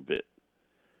little bit.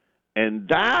 And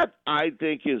that, I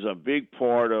think, is a big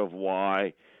part of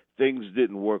why things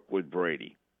didn't work with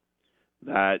Brady.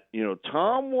 That,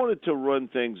 Tom wanted to run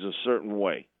things a certain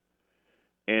way.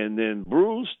 And then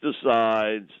Bruce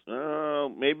decides,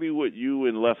 maybe what you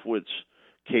and Leftwich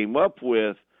came up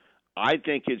with, I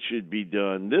think it should be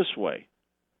done this way.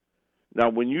 Now,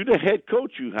 when you're the head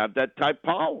coach, you have that type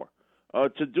power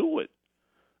to do it.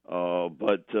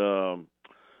 But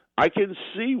I can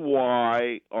see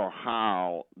why or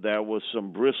how there was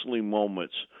some bristling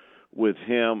moments with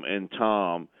him and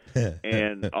Tom,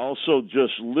 and also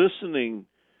just listening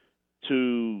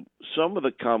to some of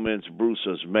the comments Bruce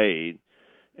has made.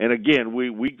 And again,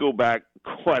 we go back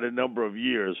quite a number of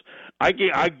years. I get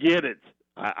it.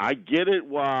 I get it.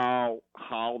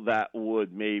 How that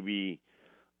would maybe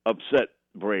upset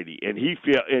Brady, and he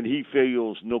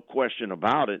feels no question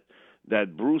about it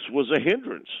that Bruce was a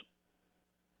hindrance.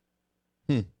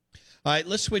 All right,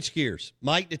 let's switch gears.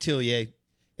 Mike Detillier,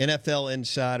 NFL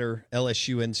insider,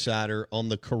 LSU insider, on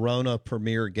the Corona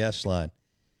Premier guest line.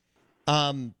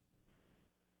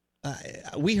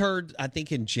 We heard, I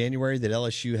think, in January that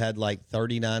LSU had like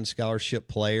 39 scholarship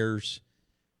players.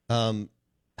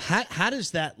 How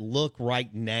does that look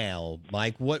right now,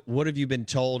 Mike? What have you been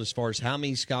told as far as how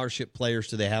many scholarship players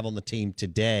do they have on the team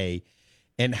today,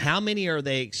 and how many are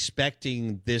they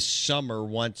expecting this summer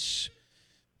once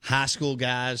high school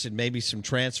guys and maybe some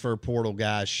transfer portal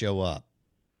guys show up?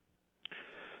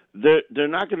 They're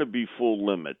not going to be full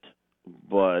limit,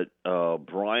 but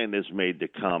Brian has made the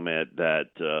comment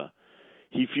that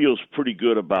he feels pretty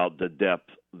good about the depth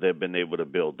they've been able to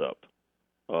build up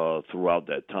throughout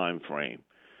that time frame.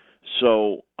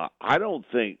 So I don't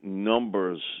think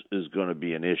numbers is going to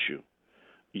be an issue.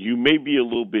 You may be a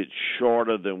little bit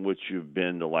shorter than what you've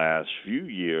been the last few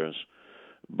years,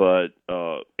 but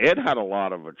Ed had a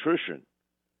lot of attrition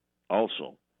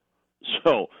also.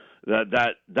 So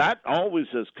that always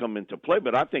has come into play,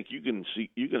 but I think you're going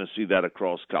to see that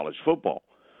across college football,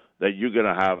 that you're going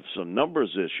to have some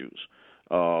numbers issues.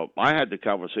 I had the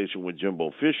conversation with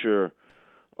Jimbo Fisher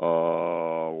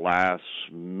last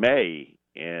May,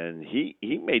 and he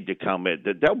made the comment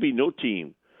that there'll be no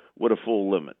team with a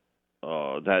full limit.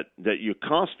 That you're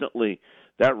constantly,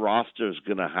 that roster is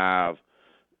going to have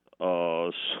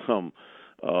some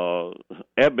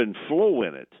ebb and flow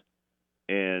in it.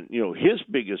 And, his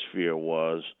biggest fear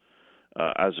was,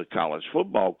 as a college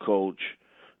football coach,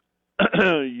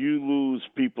 you lose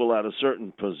people at a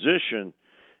certain position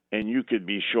and you could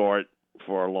be short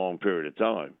for a long period of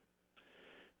time.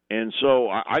 And so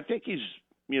I think he's,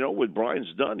 what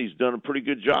Brian's done, he's done a pretty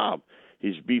good job.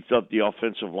 He's beefed up the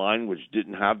offensive line, which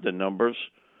didn't have the numbers.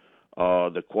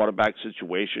 The quarterback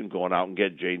situation, going out and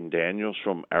get Jaden Daniels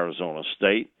from Arizona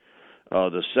State.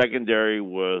 The secondary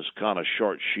was kind of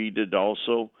short-sheeted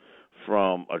also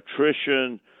from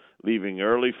attrition, leaving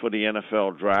early for the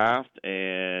NFL draft,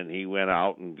 and he went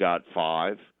out and got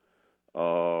 5,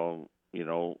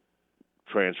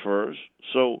 transfers.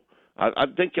 So I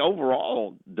think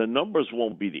overall the numbers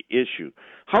won't be the issue.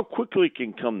 How quickly it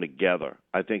can come together,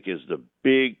 I think, is the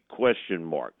big question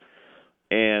mark,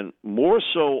 and more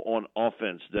so on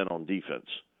offense than on defense,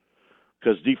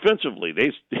 because defensively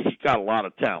they got a lot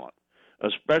of talent,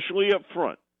 especially up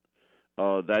front,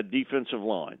 that defensive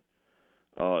line.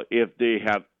 If they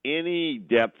have any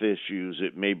depth issues,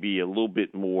 it may be a little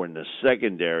bit more in the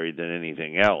secondary than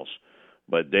anything else.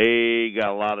 But they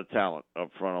got a lot of talent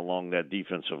up front along that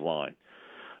defensive line.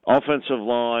 Offensive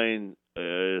line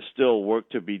is still work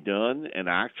to be done, and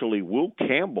actually Will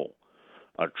Campbell,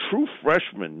 a true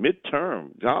freshman,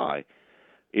 midterm guy,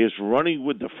 is running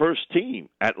with the first team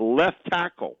at left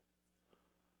tackle.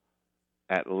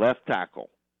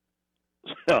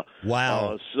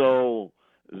 Wow. So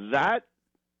that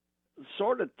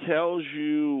sort of tells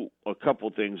you a couple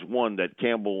things. One, that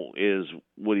Campbell is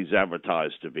what he's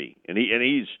advertised to be, and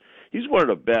he's one of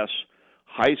the best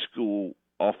high school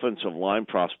offensive line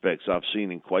prospects I've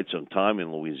seen in quite some time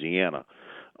in Louisiana.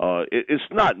 It's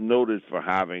not noted for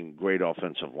having great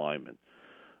offensive linemen.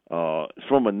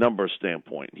 From a number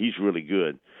standpoint, he's really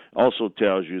good. Also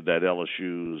tells you that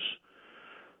LSU's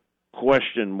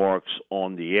question marks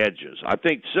on the edges. I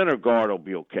think center guard will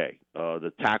be okay.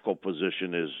 The tackle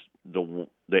position is the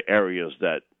areas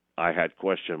that I had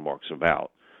question marks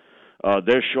about.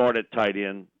 They're short at tight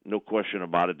end, no question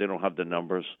about it. They don't have the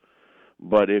numbers.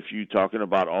 But if you're talking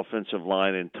about offensive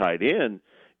line and tight end,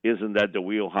 isn't that the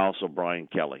wheelhouse of Brian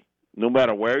Kelly? No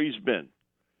matter where he's been,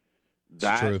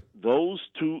 those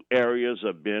two areas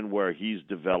have been where he's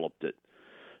developed it.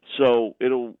 So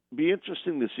it'll be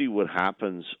interesting to see what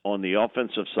happens on the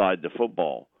offensive side of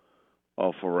football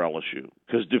for LSU.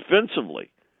 Because defensively,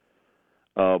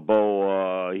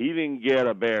 Bo, he didn't get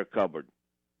a bare cupboard.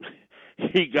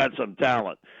 He got some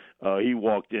talent he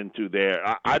walked into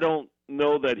there. I don't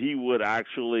know that he would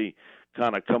actually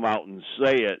kind of come out and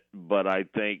say it, but I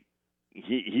think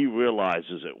he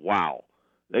realizes it. Wow,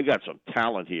 they got some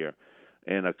talent here,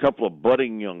 and a couple of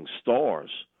budding young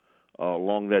stars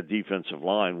along that defensive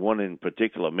line. One in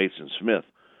particular, Mason Smith,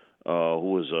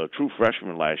 who was a true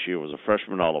freshman last year, was a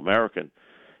freshman All-American.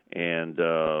 And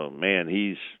man,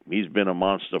 he's been a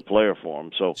monster player for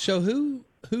him. So who's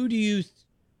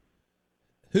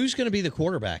going to be the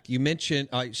quarterback? You mentioned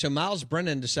so Miles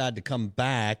Brennan decided to come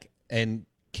back, and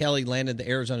Kelly landed the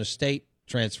Arizona State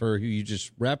transfer, who you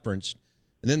just referenced,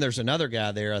 and then there's another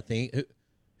guy there. I think.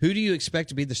 Who do you expect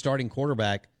to be the starting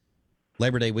quarterback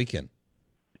Labor Day weekend?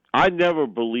 I never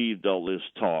believed all this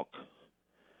talk.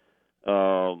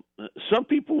 Some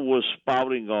people were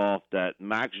spouting off that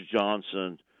Max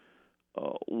Johnson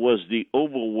was the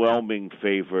overwhelming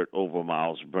favorite over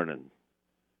Miles Brennan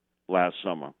last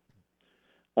summer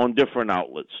on different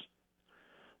outlets.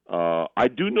 I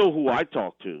do know who I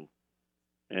talked to,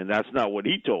 and that's not what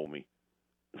he told me.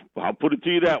 I'll put it to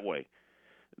you that way,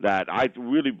 that I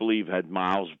really believe had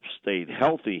Miles stayed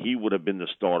healthy, he would have been the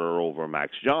starter over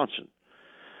Max Johnson.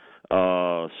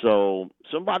 So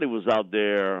somebody was out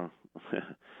there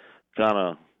kind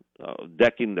of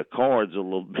decking the cards a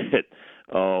little bit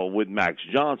with Max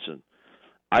Johnson.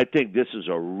 I think this is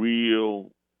a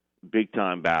real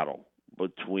big-time battle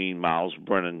between Miles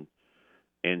Brennan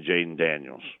and Jaden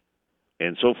Daniels.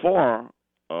 And so far,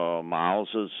 Miles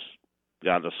has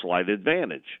got a slight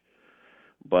advantage.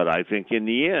 But I think in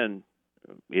the end,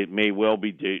 it may well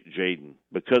be Jaden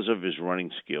because of his running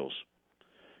skills.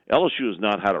 LSU has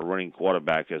not had a running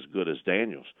quarterback as good as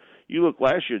Daniels. You look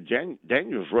last year,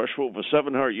 Daniels rushed for over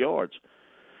 700 yards.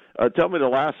 Tell me the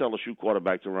last LSU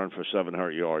quarterback to run for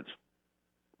 700 yards.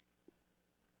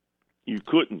 You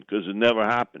couldn't because it never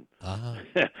happened.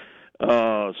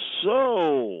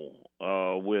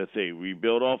 With a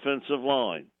rebuilt offensive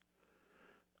line,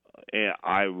 and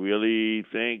I really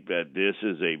think that this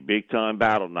is a big-time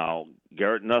battle now.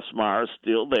 Garrett Nussmeier is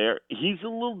still there. He's a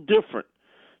little different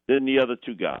than the other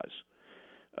two guys.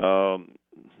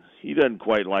 He doesn't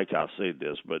quite like how I say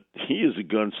this, but he is a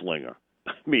gunslinger.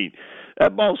 I mean,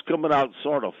 that ball's coming out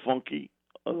sort of funky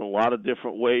in a lot of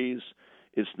different ways.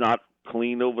 It's not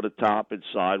clean over the top. It's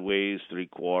sideways,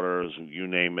 three-quarters, you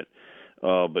name it.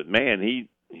 But, man, he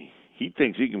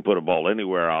thinks he can put a ball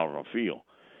anywhere out on the field.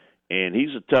 And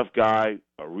he's a tough guy,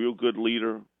 a real good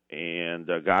leader, and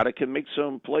a guy that can make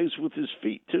some plays with his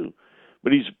feet, too.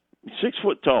 But he's 6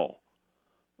 foot tall.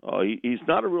 He's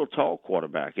not a real tall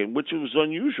quarterback, and which was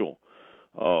unusual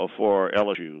for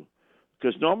LSU,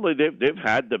 because normally they've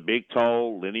had the big,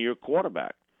 tall, linear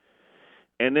quarterback.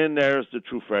 And then there's the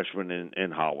true freshman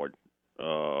in Howard,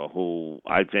 who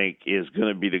I think is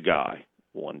going to be the guy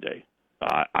one day.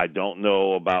 I don't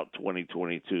know about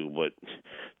 2022, but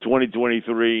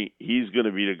 2023, he's going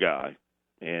to be the guy.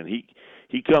 And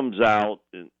he comes out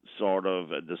in sort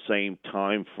of at the same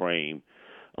time frame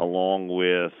along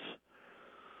with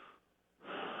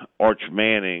Arch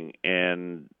Manning,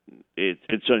 and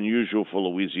it's unusual for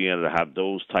Louisiana to have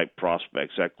those type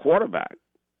prospects at quarterback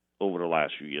over the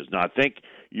last few years. Now, I think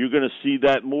you're going to see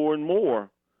that more and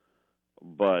more,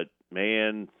 but,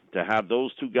 man, to have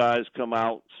those two guys come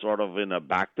out sort of in a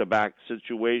back-to-back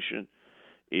situation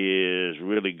is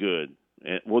really good.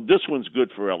 And, well, this one's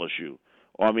good for LSU.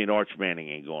 Arch Manning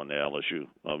ain't going to LSU.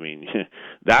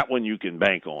 That one you can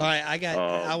bank on. All right,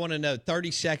 I want to know,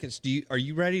 30 seconds. Are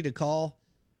you ready to call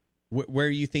where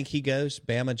you think he goes?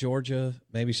 Bama, Georgia,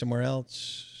 maybe somewhere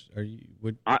else?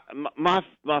 My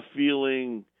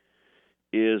feeling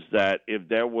is that if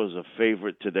there was a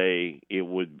favorite today, it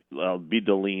would be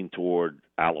the lean toward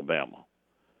Alabama.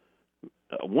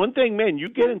 One thing, man, you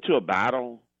get into a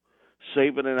battle,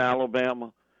 Saban and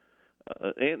Alabama,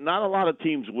 not a lot of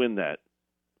teams win that.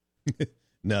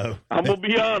 No. I'm going to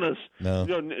be honest. No.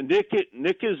 Nick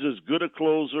is as good a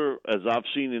closer as I've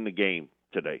seen in the game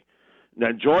today.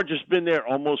 Now, Georgia's been there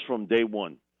almost from day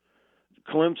one.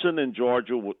 Clemson and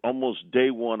Georgia were almost day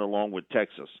one along with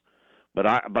Texas. But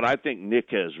I think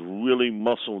Nick has really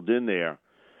muscled in there,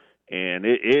 and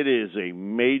it is a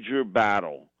major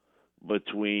battle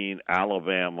between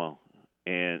Alabama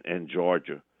and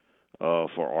Georgia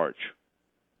for Arch.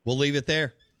 We'll leave it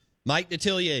there. Mike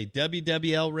Detillier,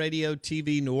 WWL Radio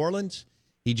TV New Orleans.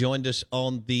 He joined us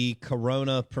on the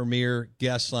Corona Premier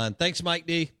guest line. Thanks, Mike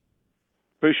D.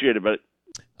 Appreciate it, buddy.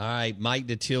 All right, Mike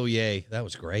Detillier. That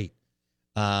was great.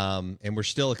 And we're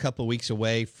still a couple weeks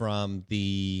away from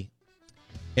the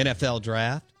NFL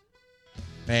draft.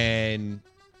 And,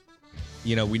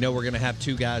 we know we're going to have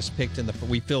two guys picked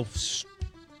we feel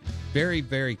very,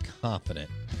 very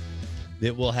confident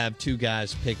that we'll have two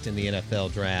guys picked in the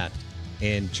NFL draft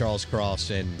in Charles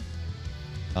Cross and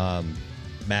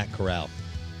Matt Corral.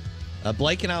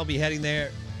 Blake and I will be heading there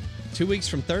 2 weeks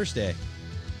from Thursday.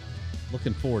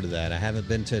 Looking forward to that. I haven't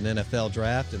been to an NFL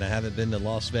draft, and I haven't been to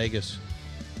Las Vegas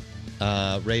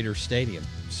Raiders Stadium.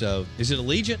 So, is it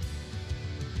Allegiant?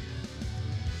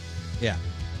 Yeah.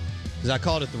 Because I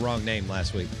called it the wrong name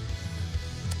last week.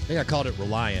 I think I called it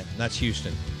Reliant, and that's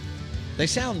Houston.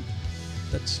 That's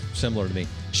similar to me.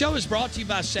 Show is brought to you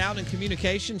by Sound and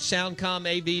Communication,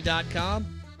 soundcomav.com,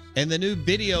 and the new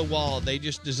video wall they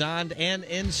just designed and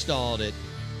installed at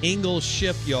Ingalls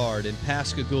Shipyard in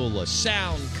Pascagoula,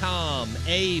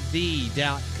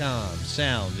 soundcomav.com.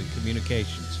 Sound and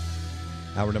Communications.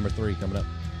 Hour number 3 coming up.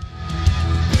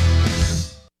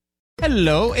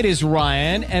 Hello, it is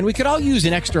Ryan, and we could all use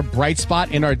an extra bright spot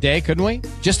in our day, couldn't we?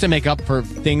 Just to make up for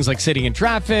things like sitting in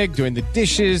traffic, doing the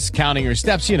dishes, counting your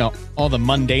steps, all the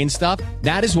mundane stuff.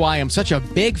 That is why I'm such a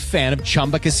big fan of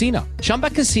Chumba Casino. Chumba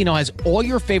Casino has all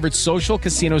your favorite social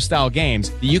casino-style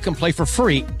games that you can play for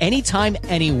free anytime,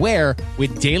 anywhere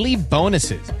with daily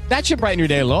bonuses. That should brighten your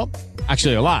day a little.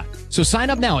 Actually, a lot. So sign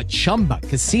up now at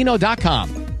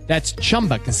ChumbaCasino.com. That's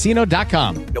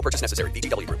ChumbaCasino.com. No purchase necessary.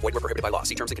 VGW Group. Void where prohibited by law.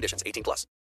 See terms and conditions. 18+.